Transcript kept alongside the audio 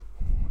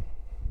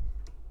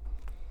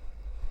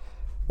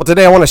Well,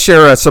 today I want to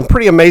share some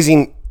pretty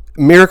amazing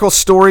miracle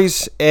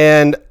stories,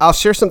 and I'll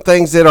share some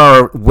things that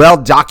are well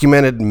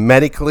documented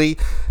medically.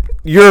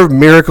 Your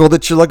miracle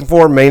that you're looking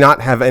for may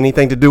not have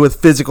anything to do with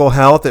physical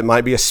health. It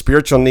might be a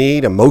spiritual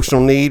need,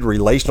 emotional need,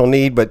 relational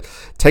need, but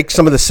take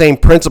some of the same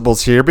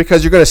principles here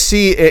because you're going to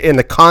see in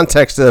the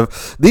context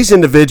of these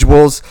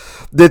individuals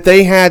that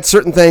they had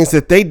certain things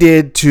that they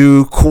did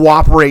to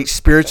cooperate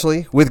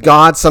spiritually with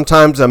God.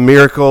 Sometimes a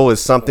miracle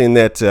is something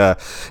that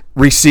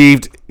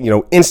received,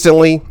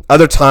 instantly.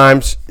 Other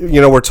times,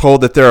 we're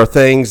told that there are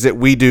things that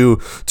we do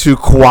to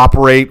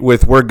cooperate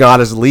with where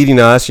God is leading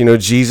us.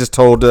 Jesus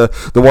told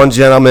the one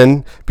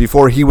gentleman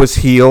before he was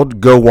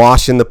healed, go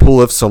wash in the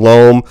pool of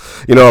Siloam.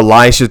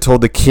 Elisha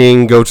told the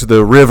king, go to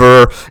the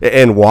river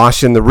and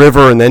wash in the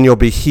river and then you'll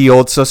be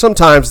healed. So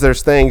sometimes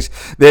there's things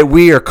that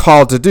we are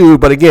called to do,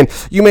 but again,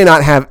 you may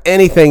not have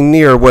anything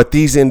near what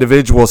these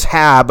individuals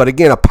have, but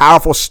again, a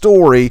powerful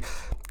story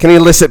can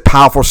elicit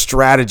powerful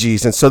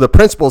strategies. And so the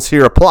principles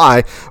here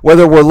apply,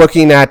 whether we're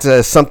looking at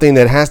something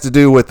that has to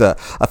do with a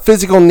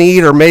physical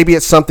need, or maybe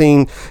it's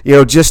something,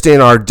 just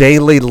in our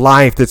daily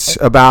life that's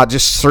about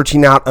just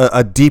searching out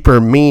a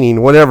deeper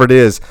meaning, whatever it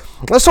is.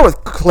 Let's start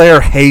with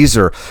Claire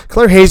Hazer.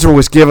 Claire Hazer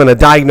was given a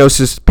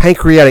diagnosis,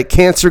 pancreatic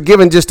cancer,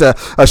 given just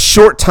a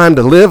short time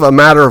to live, a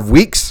matter of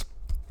weeks.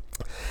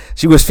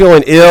 She was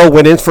feeling ill,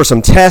 went in for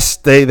some tests.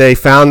 They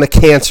found the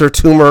cancer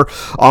tumor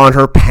on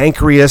her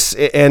pancreas,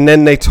 and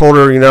then they told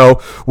her,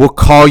 we'll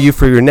call you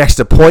for your next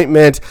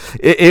appointment.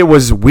 It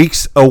was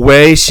weeks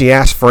away. She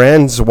asked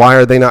friends, why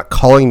are they not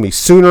calling me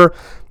sooner?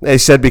 They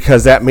said,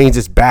 because that means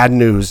it's bad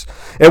news.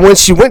 And when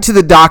she went to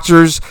the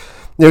doctors,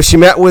 she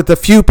met with a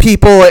few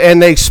people,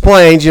 and they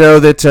explained,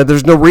 that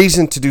there's no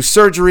reason to do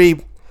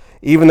surgery.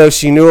 Even though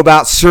she knew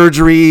about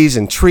surgeries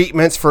and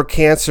treatments for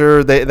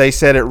cancer, they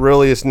said it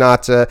really is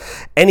not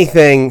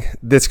anything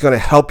that's going to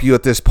help you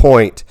at this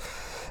point.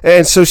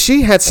 And so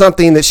she had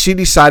something that she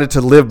decided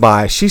to live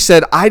by. She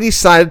said, I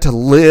decided to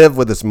live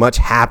with as much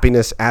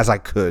happiness as I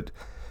could.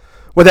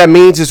 What that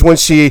means is when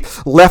she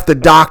left the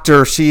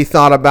doctor, she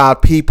thought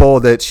about people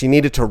that she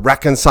needed to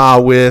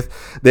reconcile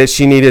with, that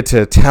she needed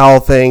to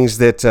tell things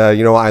that,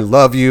 I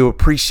love you,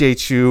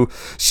 appreciate you.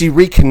 She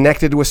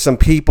reconnected with some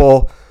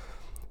people.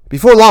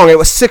 Before long, it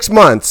was 6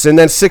 months, and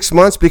then 6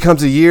 months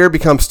becomes a year,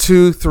 becomes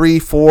 2, 3,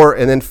 4,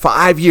 and then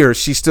 5 years.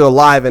 She's still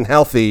alive and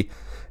healthy,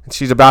 and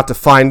she's about to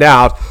find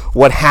out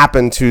what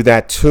happened to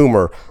that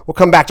tumor. We'll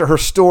come back to her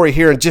story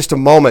here in just a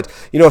moment.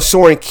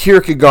 Soren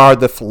Kierkegaard,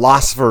 the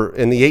philosopher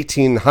in the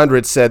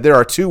 1800s, said there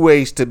are two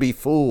ways to be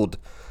fooled.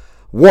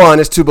 One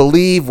is to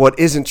believe what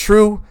isn't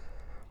true.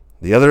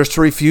 The other is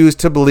to refuse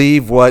to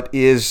believe what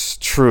is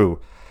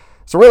true.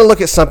 So we're going to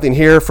look at something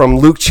here from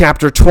Luke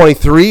chapter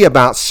 23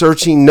 about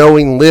searching,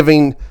 knowing,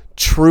 living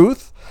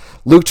truth.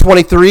 Luke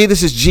 23,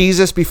 this is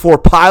Jesus before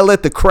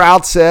Pilate. The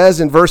crowd says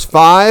in verse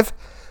 5,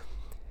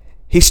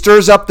 he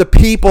stirs up the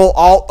people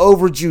all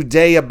over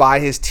Judea by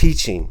his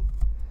teaching.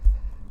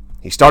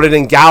 He started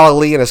in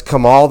Galilee and has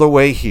come all the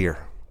way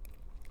here.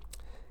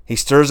 He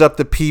stirs up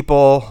the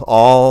people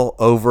all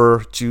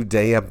over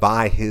Judea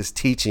by his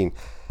teaching.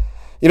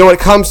 When it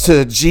comes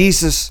to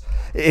Jesus,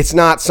 it's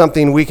not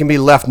something we can be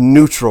left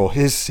neutral.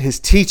 His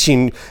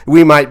teaching,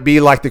 we might be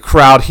like the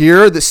crowd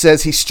here that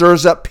says he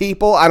stirs up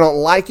people. I don't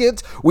like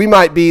it. We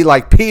might be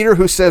like Peter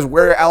who says,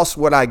 where else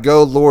would I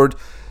go, Lord?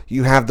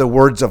 You have the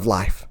words of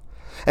life.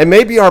 And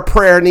maybe our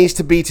prayer needs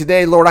to be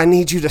today, Lord, I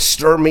need you to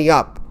stir me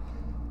up.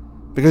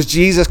 Because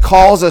Jesus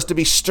calls us to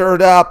be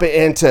stirred up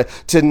and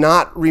to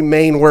not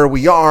remain where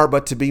we are,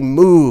 but to be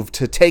moved,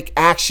 to take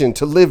action,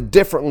 to live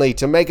differently,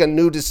 to make a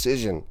new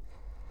decision.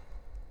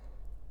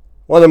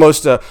 One of the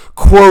most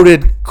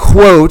quoted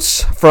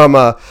quotes from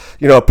a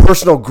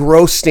personal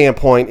growth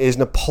standpoint is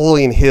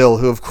Napoleon Hill,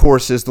 who of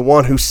course is the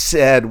one who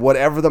said,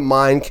 whatever the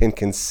mind can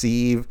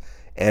conceive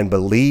and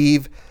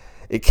believe,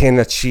 it can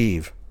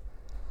achieve.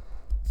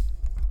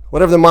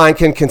 Whatever the mind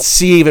can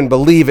conceive and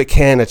believe, it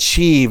can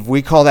achieve.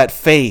 We call that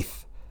faith.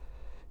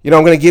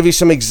 I'm going to give you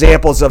some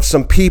examples of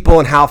some people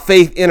and how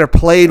faith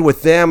interplayed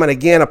with them. And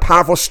again, a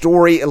powerful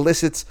story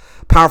elicits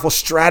powerful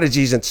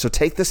strategies. And so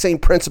take the same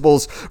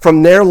principles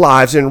from their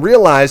lives and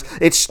realize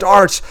it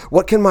starts,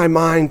 what can my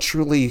mind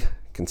truly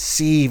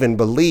conceive and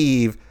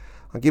believe?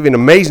 I'll give you an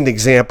amazing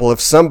example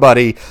of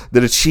somebody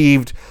that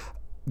achieved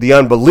the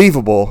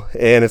unbelievable,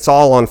 and it's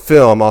all on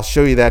film. I'll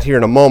show you that here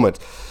in a moment.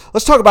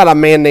 Let's talk about a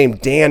man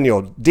named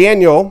Daniel.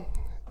 Daniel,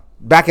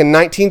 back in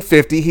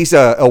 1950, he's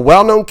a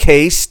well-known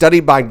case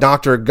studied by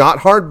Dr.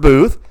 Gotthard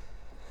Booth.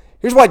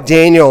 Here's why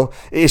Daniel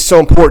is so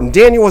important.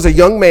 Daniel was a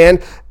young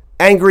man,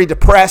 angry,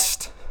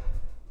 depressed,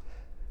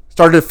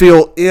 started to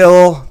feel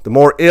ill. The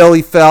more ill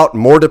he felt,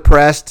 more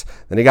depressed.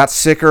 Then he got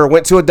sicker,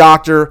 went to a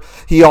doctor.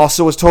 He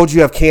also was told,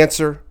 you have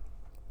cancer.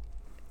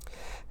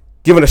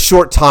 Given a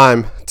short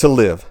time to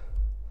live.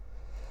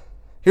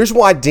 Here's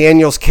why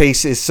Daniel's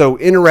case is so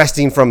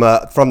interesting from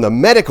the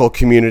medical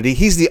community.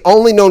 He's the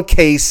only known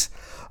case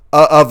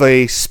of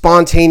a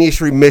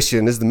spontaneous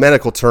remission, is the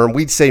medical term.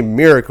 We'd say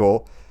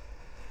miracle.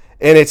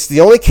 And it's the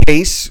only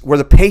case where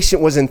the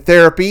patient was in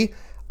therapy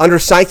under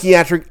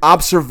psychiatric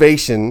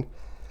observation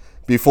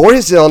before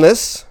his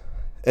illness,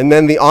 and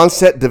then the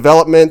onset,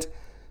 development,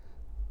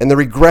 and the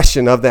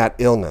regression of that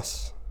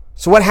illness.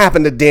 So what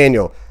happened to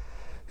Daniel?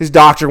 His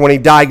doctor, when he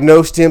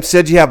diagnosed him,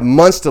 said, "You have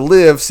months to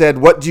live," said,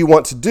 "What do you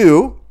want to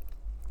do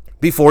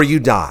before you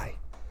die?"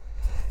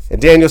 And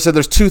Daniel said,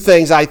 "There's two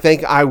things I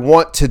think I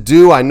want to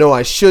do. I know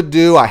I should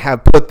do. I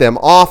have put them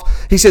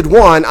off." He said,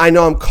 "One, I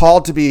know I'm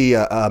called to be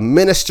a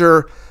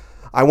minister.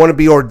 I want to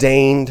be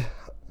ordained.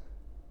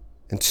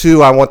 And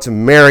two, I want to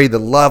marry the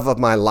love of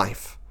my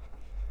life."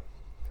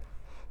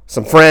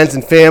 Some friends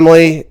and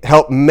family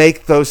helped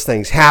make those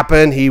things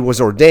happen. He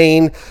was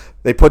ordained.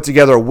 They put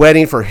together a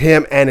wedding for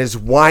him and his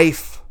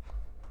wife.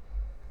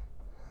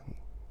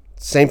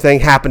 Same thing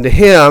happened to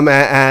him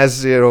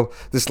as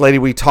this lady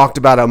we talked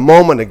about a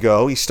moment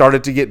ago. He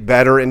started to get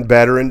better and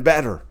better and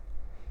better.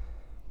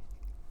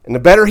 And the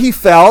better he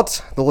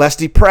felt, the less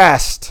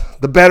depressed.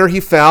 The better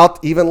he felt,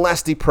 even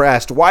less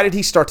depressed. Why did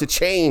he start to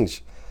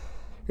change?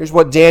 Here's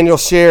what Daniel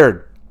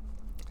shared.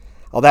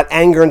 All that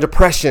anger and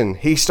depression,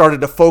 he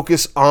started to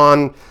focus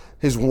on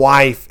his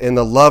wife and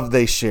the love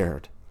they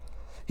shared.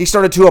 He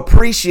started to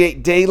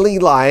appreciate daily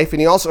life, and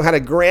he also had a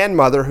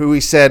grandmother who he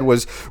said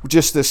was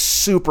just this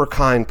super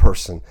kind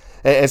person.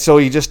 And so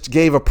he just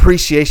gave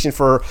appreciation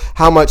for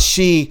how much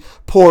she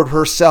poured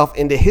herself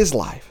into his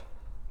life.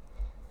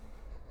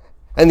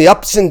 And the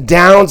ups and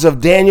downs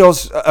of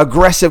Daniel's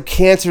aggressive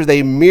cancer,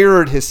 they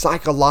mirrored his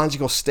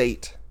psychological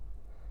state.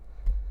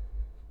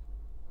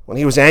 When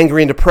he was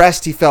angry and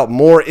depressed, he felt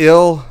more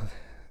ill.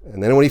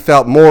 And then when he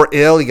felt more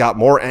ill, he got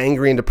more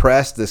angry and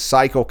depressed. This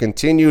cycle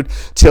continued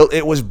till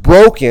it was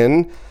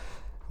broken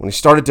when he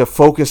started to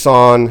focus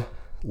on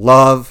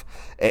love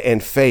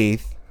and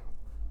faith.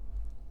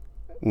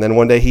 And then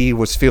one day he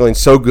was feeling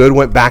so good,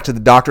 went back to the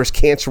doctor, his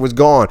cancer was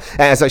gone.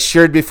 As I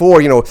shared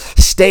before,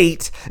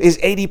 state is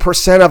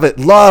 80% of it.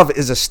 Love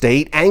is a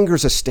state,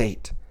 anger's a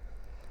state.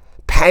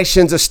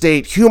 Passion's a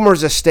state,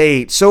 humor's a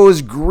state, so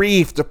is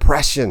grief,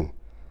 depression.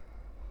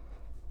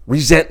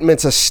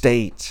 Resentment's a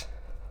state.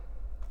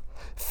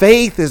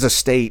 Faith is a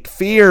state.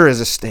 Fear is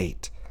a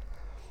state.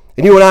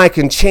 And you and I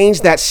can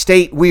change that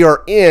state we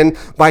are in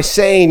by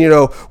saying,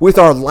 with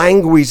our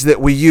language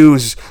that we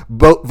use,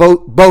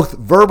 both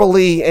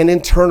verbally and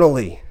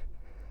internally.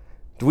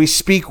 Do we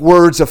speak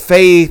words of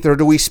faith, or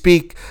do we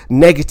speak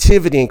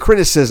negativity and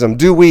criticism?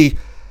 Do we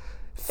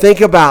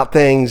think about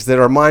things that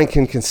our mind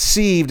can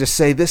conceive to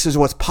say this is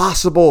what's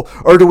possible?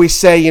 Or do we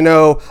say,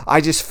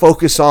 I just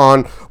focus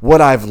on what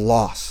I've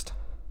lost?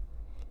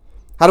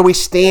 How do we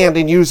stand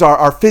and use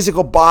our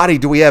physical body?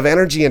 Do we have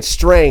energy and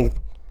strength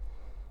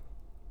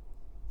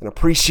and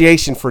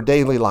appreciation for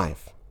daily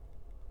life?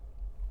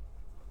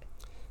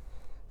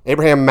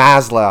 Abraham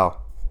Maslow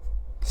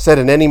said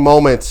in any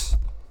moment,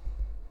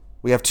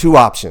 we have two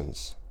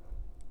options.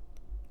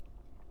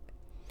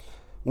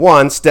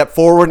 One, step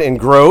forward in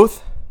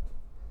growth,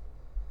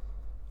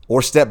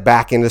 or step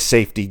back into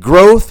safety.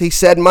 Growth, he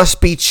said,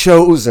 must be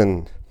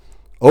chosen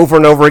over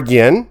and over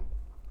again.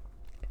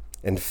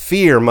 And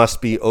fear must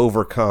be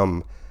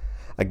overcome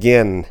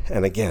again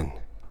and again.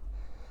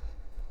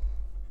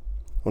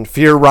 When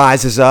fear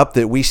rises up,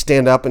 that we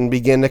stand up and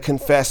begin to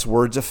confess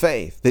words of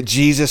faith. That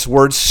Jesus'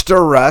 words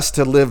stir us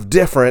to live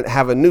different,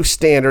 have a new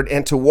standard,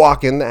 and to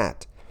walk in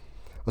that.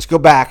 Let's go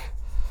back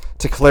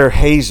to Claire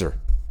Hazer.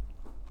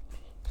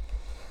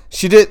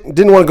 She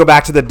didn't want to go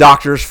back to the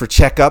doctors for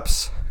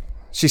checkups.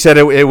 She said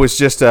it was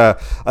just a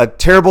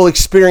terrible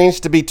experience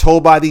to be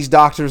told by these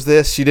doctors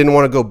this. She didn't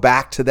want to go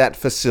back to that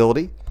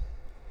facility.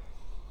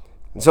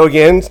 And so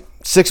again,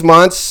 6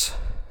 months,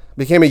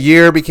 became a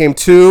year, became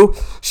 2.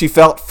 She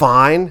felt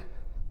fine.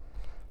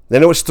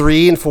 Then it was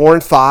 3 and 4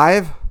 and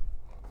 5.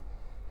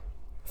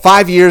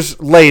 5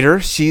 years later,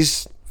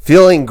 she's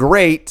feeling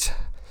great.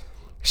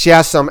 She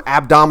has some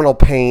abdominal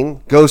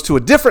pain, goes to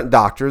a different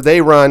doctor. They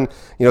run,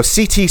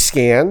 CT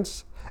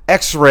scans,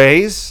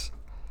 x-rays.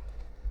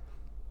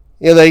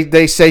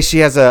 They say she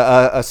has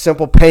a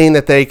simple pain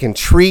that they can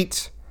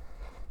treat.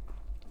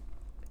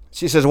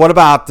 She says, "What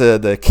about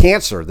the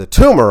cancer, the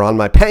tumor on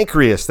my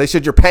pancreas?" They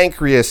said, "Your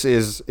pancreas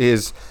is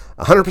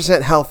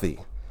 100% healthy."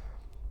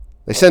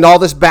 They send all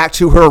this back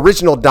to her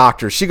original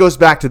doctor. She goes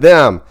back to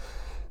them.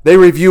 They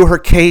review her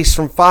case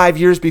from 5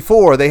 years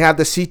before. They have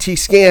the CT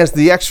scans,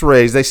 the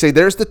x-rays. They say,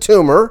 "There's the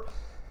tumor.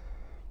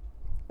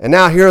 And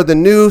now here are the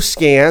new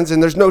scans,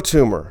 and there's no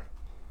tumor."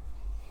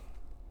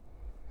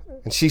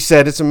 And she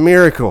said, "It's a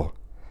miracle."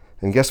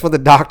 And guess what the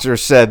doctor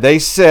said? They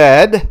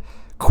said,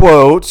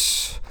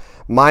 quote,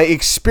 "My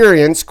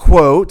experience,"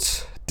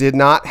 quote, "did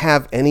not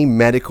have any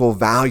medical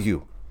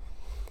value."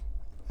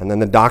 And then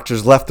the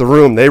doctors left the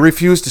room. They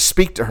refused to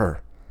speak to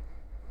her.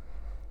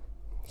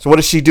 So what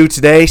does she do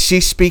today? She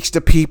speaks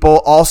to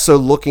people also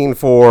looking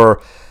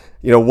for,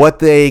 what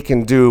they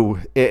can do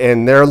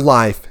in their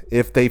life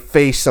if they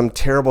face some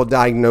terrible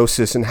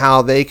diagnosis, and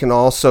how they can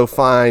also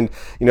find,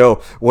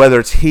 whether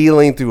it's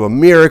healing through a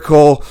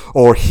miracle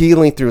or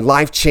healing through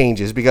life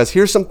changes. Because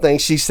here's some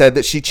things she said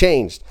that she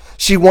changed.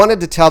 She wanted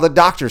to tell the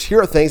doctors,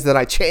 here are things that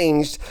I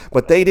changed,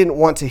 but they didn't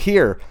want to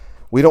hear.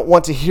 We don't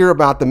want to hear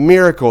about the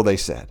miracle, they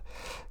said.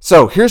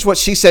 So here's what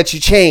she said she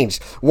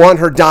changed. One,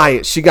 her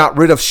diet. She got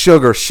rid of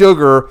sugar.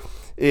 Sugar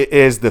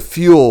is the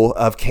fuel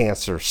of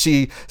cancer.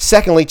 She,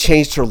 secondly,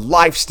 changed her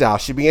lifestyle.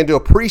 She began to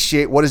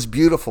appreciate what is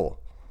beautiful.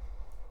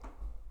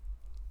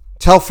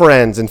 Tell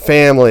friends and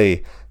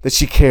family that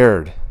she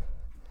cared.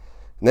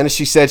 And then, as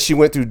she said, she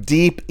went through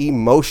deep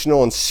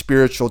emotional and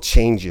spiritual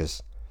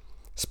changes,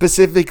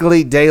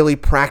 specifically daily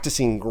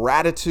practicing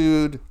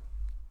gratitude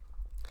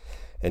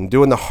and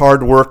doing the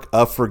hard work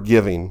of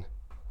forgiving.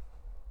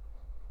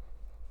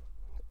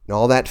 And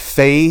all that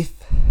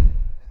faith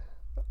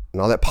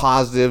and all that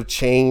positive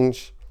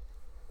change.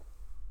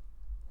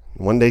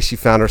 One day she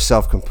found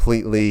herself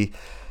completely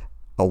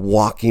a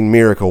walking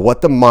miracle.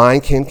 What the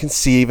mind can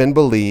conceive and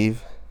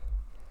believe,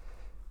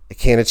 it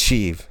can't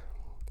achieve.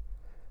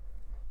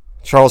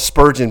 Charles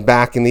Spurgeon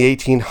back in the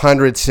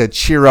 1800s said,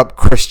 "Cheer up,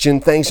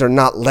 Christian. Things are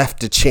not left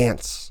to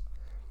chance.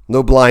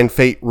 No blind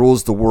fate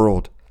rules the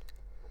world.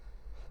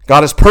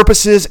 God has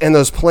purposes, and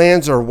those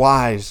plans are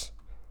wise.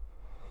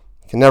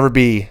 Can never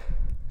be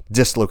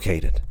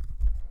dislocated."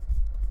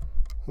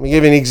 Let me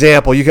give you an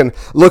example. You can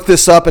look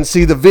this up and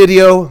see the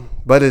video,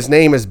 but his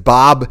name is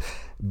Bob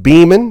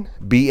Beamon,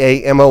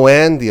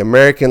 B-A-M-O-N, the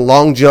American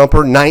long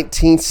jumper,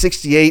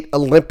 1968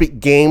 Olympic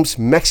Games,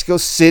 Mexico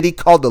City,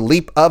 called the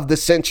Leap of the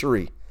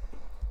Century.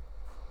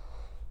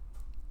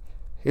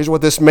 Here's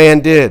what this man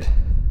did.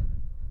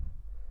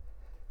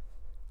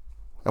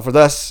 Now for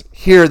us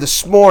here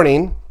this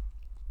morning,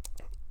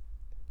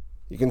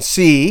 you can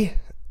see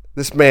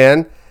this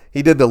man,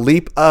 he did the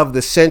leap of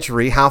the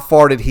century. How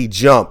far did he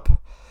jump?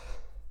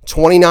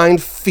 29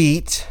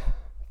 feet,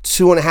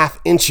 2.5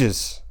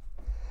 inches.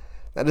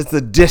 That is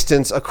the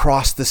distance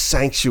across the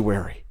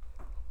sanctuary.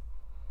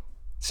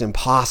 It's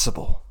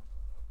impossible.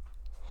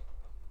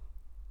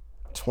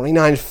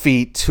 29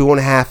 feet,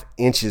 2.5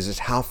 inches is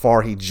how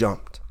far he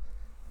jumped.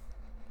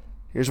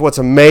 Here's what's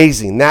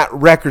amazing. That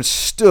record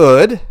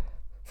stood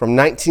from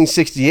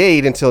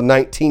 1968 until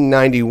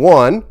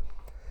 1991.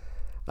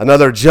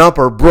 Another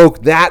jumper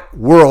broke that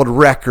world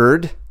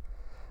record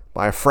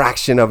by a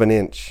fraction of an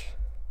inch.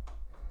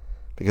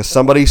 Because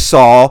somebody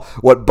saw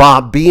what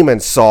Bob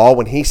Beamon saw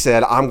when he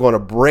said, "I'm going to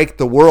break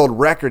the world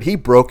record." He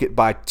broke it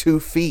by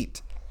 2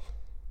 feet.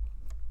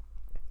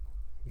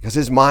 Because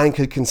his mind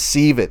could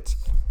conceive it,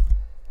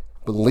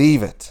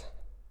 believe it.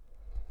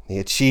 He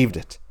achieved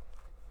it.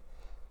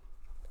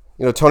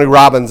 You know, Tony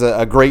Robbins,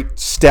 a great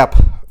step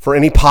for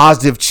any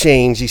positive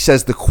change, he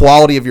says the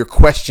quality of your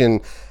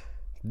question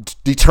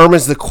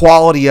determines the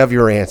quality of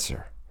your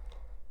answer.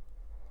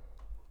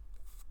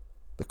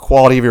 The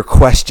quality of your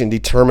question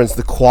determines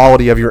the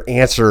quality of your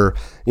answer.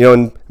 You know,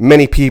 and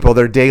many people,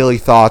 their daily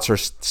thoughts are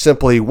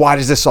simply, why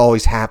does this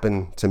always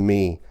happen to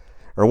me?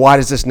 Or why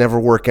does this never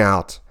work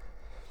out?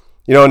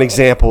 You know, an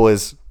example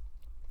is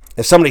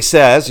if somebody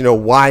says, you know,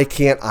 why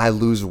can't I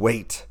lose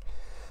weight?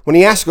 When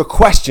you ask a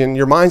question,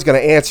 your mind's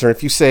going to answer.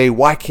 If you say,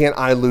 why can't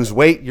I lose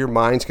weight? Your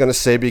mind's going to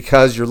say,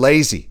 because you're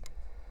lazy.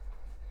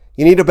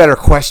 You need a better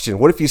question.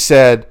 What if you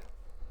said,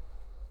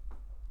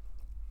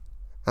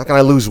 how can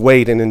I lose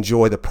weight and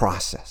enjoy the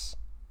process?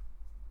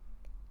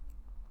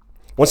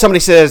 When somebody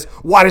says,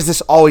 why does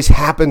this always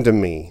happen to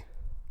me?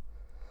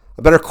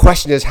 A better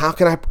question is, how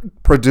can I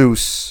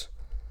produce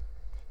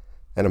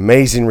an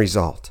amazing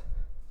result?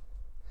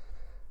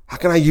 How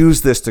can I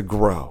use this to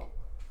grow?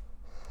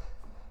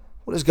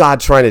 What is God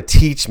trying to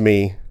teach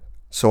me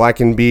so I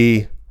can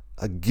be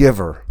a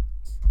giver?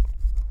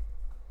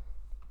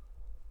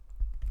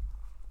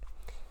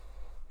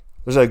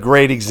 There's a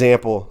great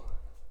example.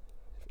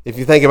 If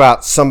you think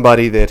about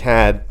somebody that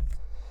had,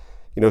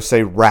 you know,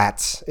 say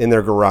rats in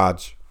their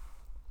garage.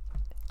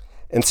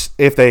 And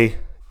if they,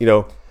 you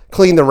know,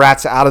 cleaned the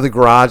rats out of the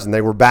garage and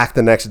they were back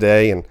the next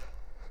day and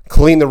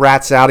cleaned the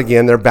rats out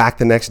again, they're back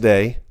the next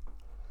day.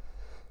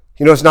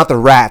 You know, it's not the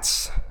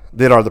rats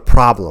that are the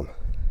problem.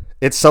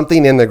 It's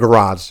something in the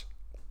garage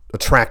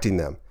attracting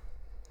them.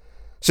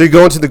 So you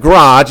go into the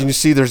garage and you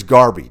see there's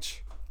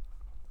garbage.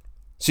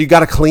 So you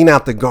got to clean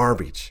out the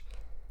garbage.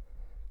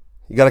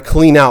 You got to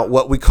clean out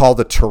what we call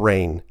the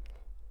terrain.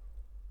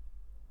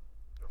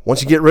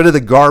 Once you get rid of the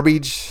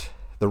garbage,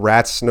 the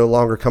rats no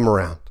longer come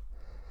around.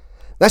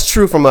 That's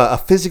true from a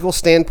physical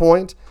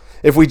standpoint.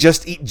 If we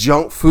just eat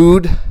junk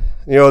food,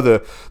 you know,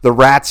 the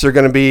rats are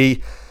going to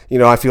be, you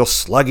know, I feel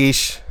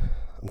sluggish.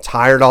 I'm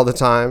tired all the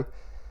time.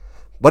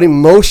 But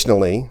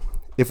emotionally,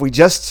 if we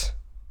just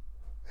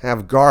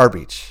have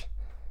garbage,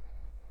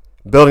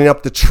 building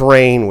up the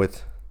terrain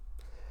with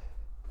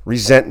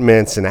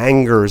resentments and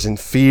angers and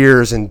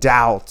fears and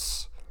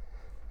doubts.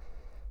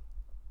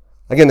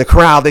 Again, the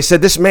crowd, they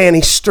said, this man,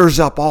 he stirs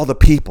up all the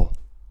people.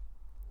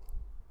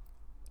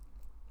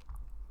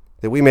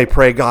 That we may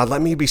pray, God,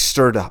 let me be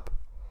stirred up.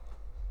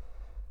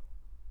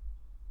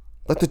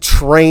 Let the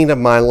terrain of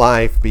my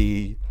life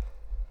be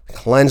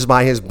cleansed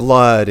by his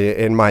blood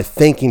and my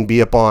thinking be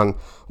upon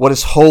what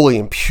is holy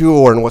and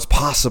pure and what's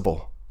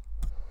possible.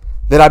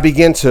 That I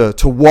begin to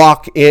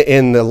walk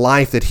in the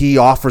life that he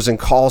offers and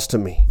calls to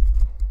me.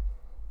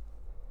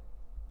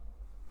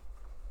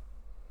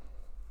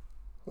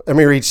 Let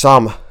me read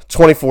Psalm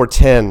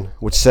 24:10,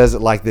 which says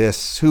it like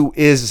this: Who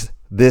is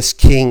this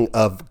King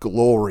of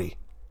glory?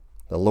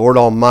 The Lord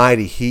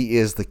Almighty, He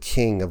is the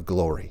King of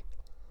glory.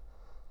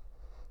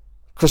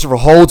 Christopher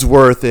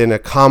Holdsworth in a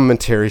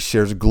commentary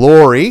shares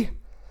glory.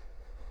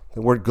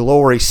 The word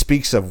glory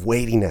speaks of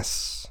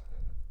weightiness,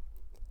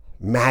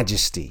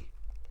 majesty,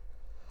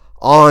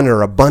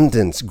 honor,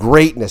 abundance,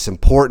 greatness,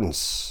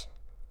 importance.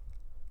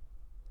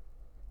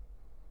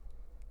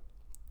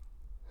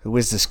 Who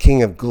is this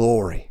King of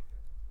glory?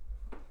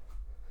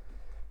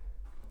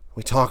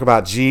 We talk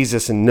about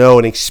Jesus and know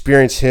and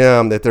experience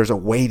Him, that there's a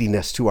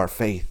weightiness to our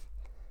faith.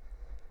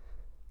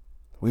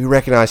 We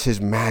recognize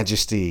His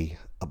majesty,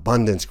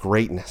 abundance,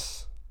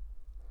 greatness.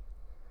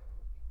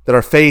 That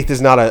our faith is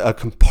not a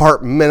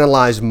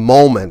compartmentalized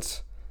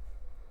moment.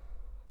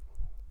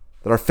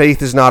 That our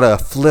faith is not a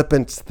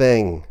flippant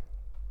thing.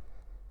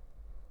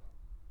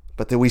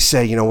 But that we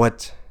say, you know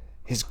what?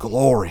 His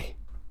glory.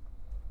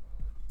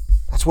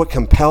 That's what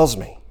compels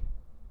me.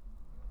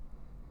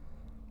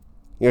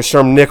 You know,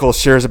 Sherm Nichols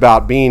shares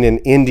about being in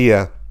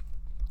India,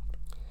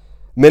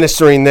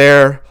 ministering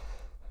there.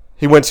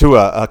 He went to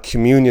a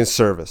communion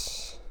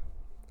service.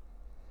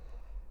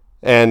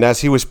 And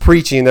as he was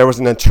preaching, there was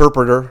an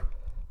interpreter.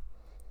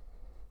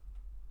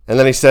 And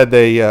then he said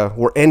they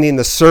were ending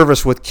the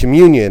service with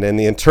communion, and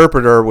the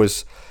interpreter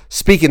was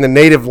speaking the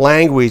native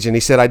language, and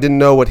he said, I didn't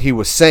know what he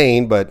was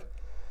saying, but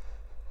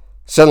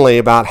suddenly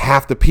about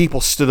half the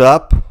people stood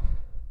up,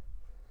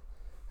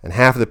 and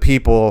half of the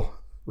people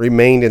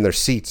remained in their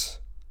seats.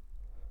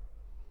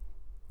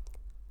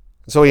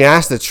 So he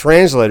asked the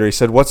translator, he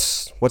said,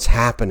 what's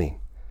happening?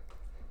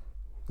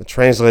 The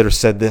translator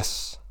said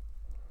this: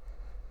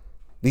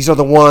 these are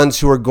the ones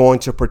who are going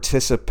to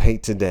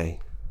participate today.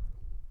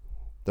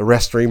 The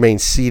rest remain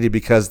seated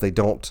because they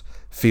don't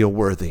feel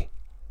worthy.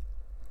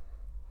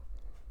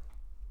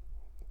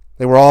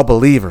 They were all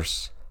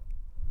believers.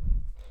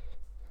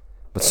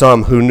 But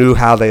some who knew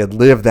how they had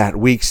lived that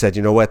week said,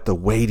 you know what, the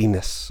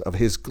weightiness of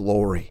His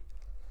glory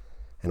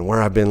and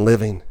where I've been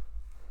living,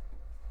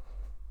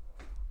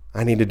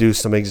 I need to do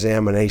some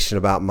examination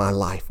about my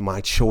life, my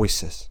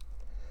choices.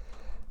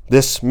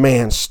 This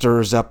man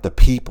stirs up the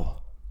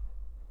people.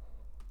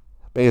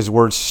 May His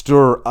word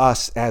stir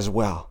us as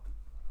well.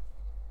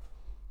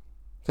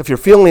 If you're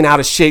feeling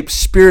out of shape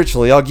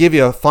spiritually, I'll give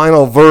you a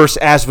final verse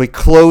as we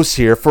close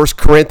here. 1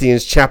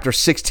 Corinthians chapter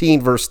 16,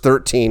 verse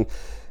 13.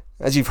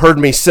 As you've heard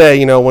me say,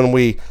 you know, when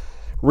we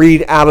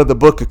read out of the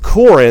book of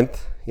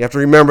Corinth, you have to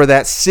remember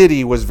that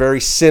city was very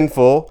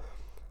sinful.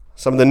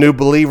 Some of the new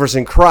believers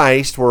in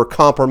Christ were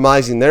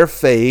compromising their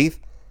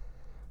faith,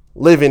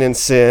 living in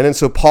sin. And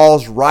so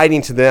Paul's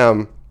writing to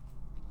them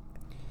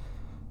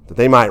that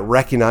they might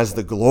recognize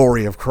the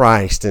glory of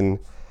Christ. And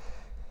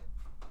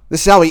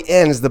this is how he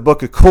ends the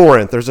book of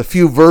Corinth. There's a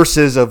few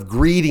verses of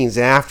greetings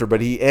after, but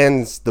he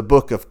ends the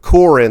book of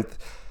Corinth.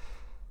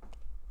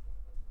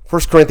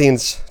 1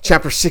 Corinthians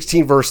chapter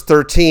 16, verse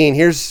 13.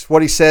 Here's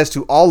what he says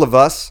to all of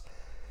us.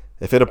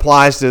 If it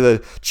applies to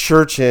the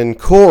church in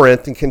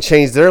Corinth and can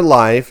change their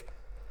life,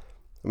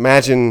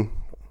 imagine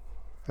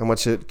how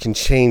much it can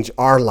change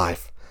our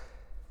life.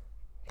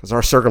 Because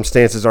our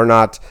circumstances are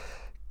not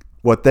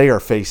what they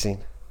are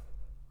facing.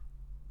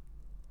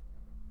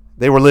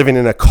 They were living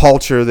in a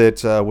culture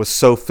that was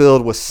so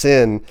filled with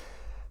sin.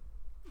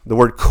 The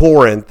word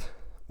Corinth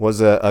was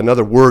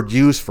another word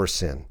used for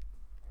sin.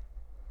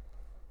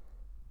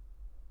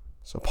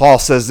 So Paul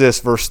says this,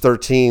 verse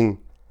 13,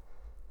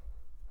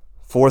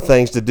 4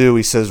 things to do.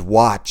 He says,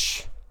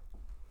 watch,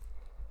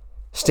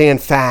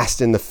 stand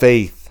fast in the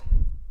faith,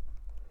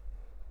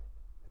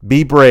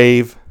 be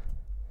brave,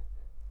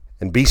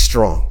 and be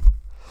strong.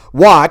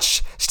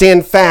 Watch,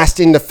 stand fast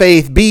in the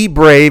faith, be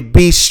brave,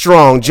 be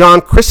strong.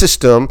 John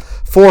Chrysostom,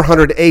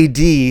 400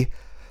 AD,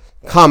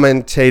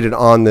 commentated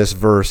on this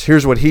verse.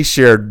 Here's what he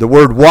shared. The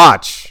word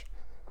watch.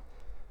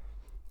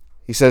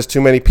 He says,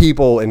 too many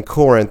people in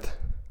Corinth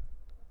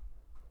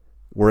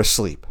were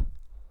asleep.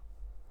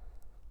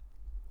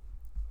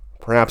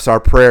 Perhaps our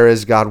prayer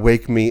is, God,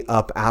 wake me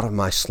up out of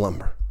my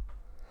slumber.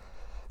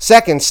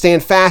 Second,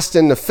 stand fast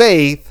in the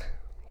faith.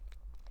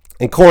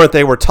 In Corinth,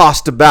 they were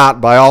tossed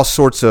about by all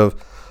sorts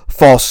of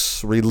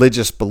false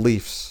religious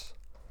beliefs.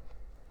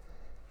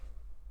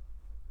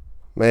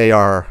 May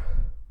our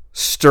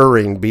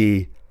stirring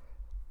be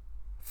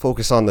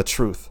focus on the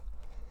truth.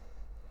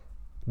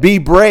 Be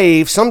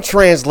brave. Some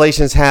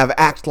translations have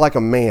act like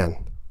a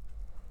man.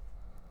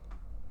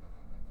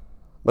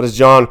 But as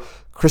John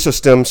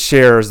Chrysostom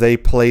shares, they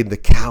played the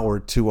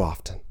coward too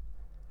often.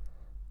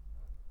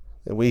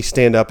 And we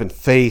stand up in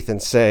faith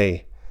and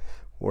say,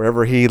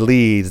 wherever He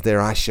leads, there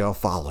I shall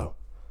follow.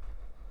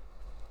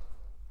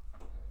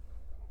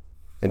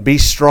 And be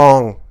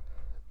strong.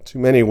 Too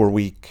many were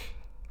weak.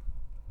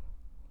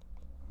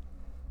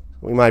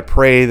 We might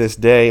pray this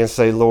day and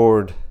say,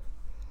 Lord,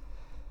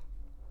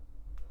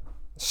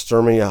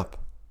 stir me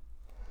up.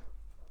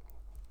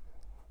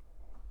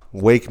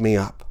 Wake me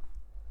up.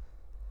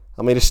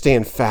 Help me to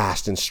stand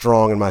fast and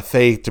strong in my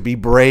faith, to be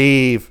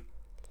brave.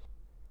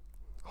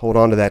 Hold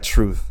on to that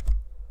truth.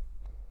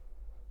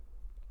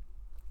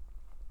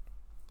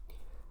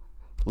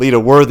 Lita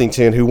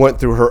Worthington, who went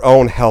through her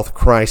own health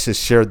crisis,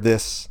 shared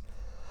this: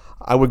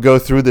 I would go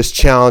through this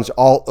challenge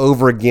all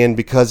over again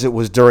because it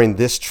was during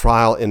this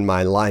trial in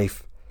my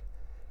life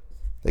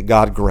that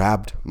God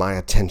grabbed my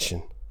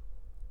attention.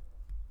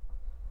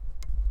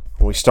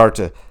 When we start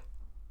to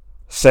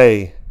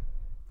say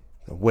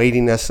the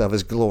weightiness of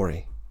his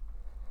glory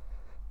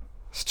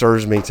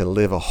stirs me to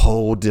live a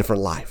whole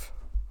different life.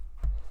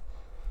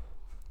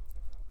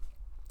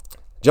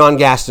 John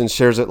Gaston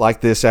shares it like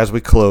this as we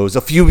close.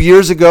 A few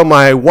years ago,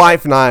 my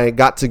wife and I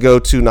got to go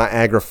to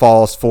Niagara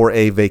Falls for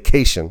a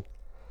vacation.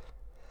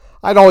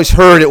 I'd always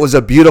heard it was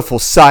a beautiful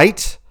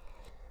sight,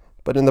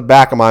 but in the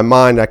back of my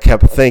mind, I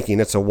kept thinking,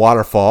 it's a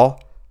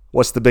waterfall.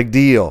 What's the big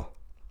deal?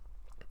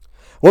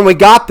 When we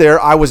got there,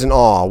 I was in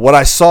awe. What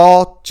I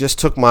saw just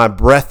took my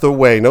breath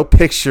away. No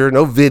picture,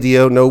 no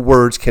video, no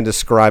words can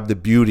describe the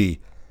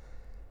beauty.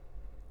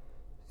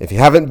 If you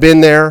haven't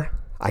been there,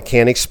 I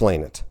can't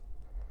explain it.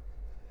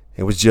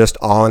 It was just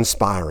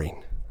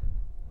awe-inspiring.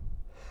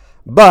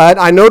 But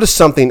I noticed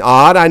something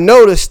odd. I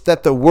noticed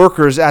that the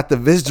workers at the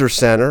visitor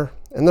center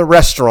and the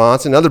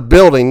restaurants and other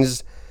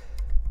buildings,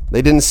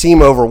 they didn't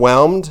seem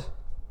overwhelmed.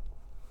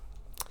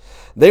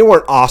 They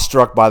weren't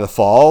awestruck by the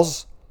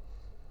falls.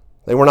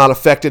 They were not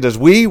affected as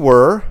we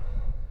were.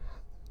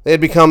 They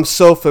had become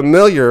so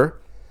familiar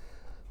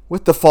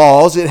with the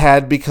falls, it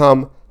had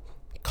become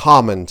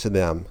common to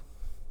them.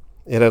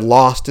 It had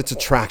lost its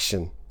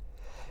attraction.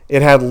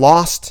 It had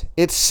lost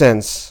its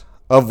sense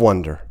of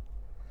wonder.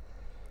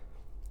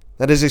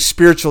 That is a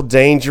spiritual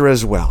danger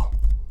as well.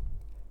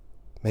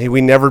 May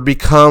we never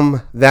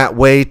become that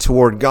way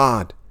toward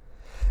God.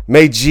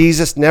 May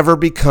Jesus never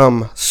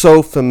become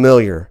so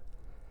familiar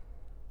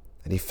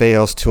that he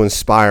fails to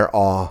inspire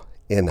awe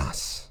in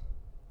us.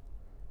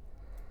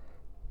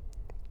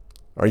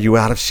 Are you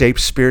out of shape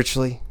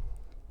spiritually?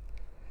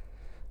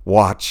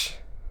 Watch.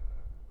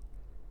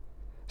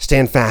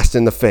 Stand fast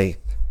in the faith.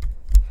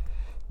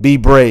 Be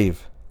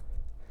brave.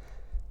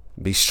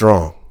 Be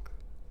strong.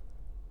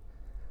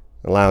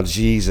 Allow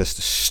Jesus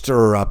to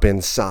stir up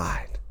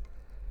inside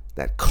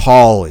that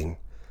calling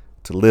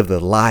to live the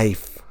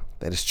life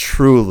that is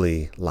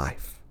truly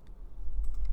life.